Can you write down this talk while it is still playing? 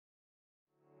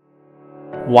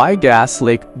Why gas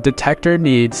leak detector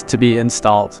needs to be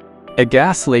installed. A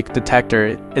gas leak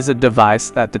detector is a device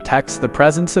that detects the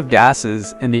presence of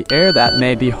gases in the air that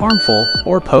may be harmful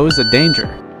or pose a danger.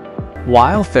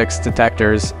 While fixed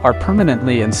detectors are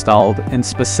permanently installed in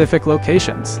specific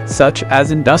locations, such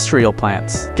as industrial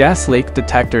plants, gas leak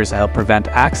detectors help prevent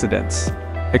accidents,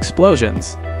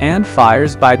 explosions, and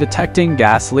fires by detecting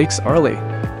gas leaks early.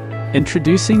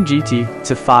 Introducing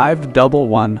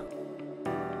GT-2511.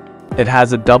 It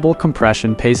has a double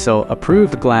compression piezo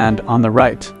approved gland on the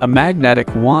right, a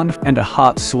magnetic wand, and a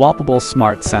hot swappable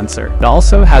smart sensor. It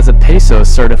also has a piezo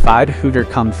certified Hooter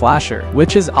cum flasher,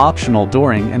 which is optional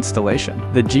during installation.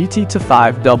 The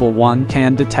GT-2511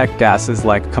 can detect gases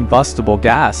like combustible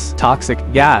gas, toxic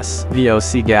gas,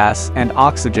 VOC gas, and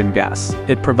oxygen gas.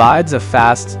 It provides a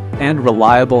fast and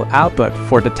reliable output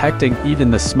for detecting even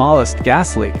the smallest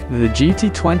gas leak. The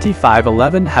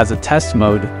GT-2511 has a test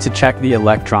mode to check the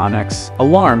electronics,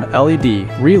 alarm LED,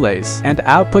 relays, and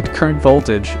output current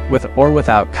voltage with or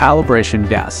without calibration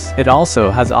gas. It also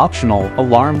has optional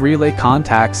alarm relay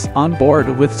contacts on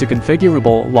board with two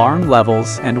configurable alarm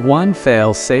levels and one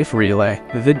fail-safe relay.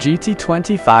 The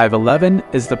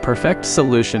GT-2511 is the perfect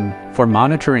solution for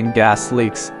monitoring gas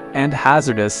leaks and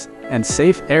hazardous and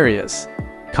safe areas.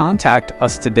 Contact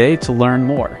us today to learn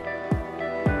more.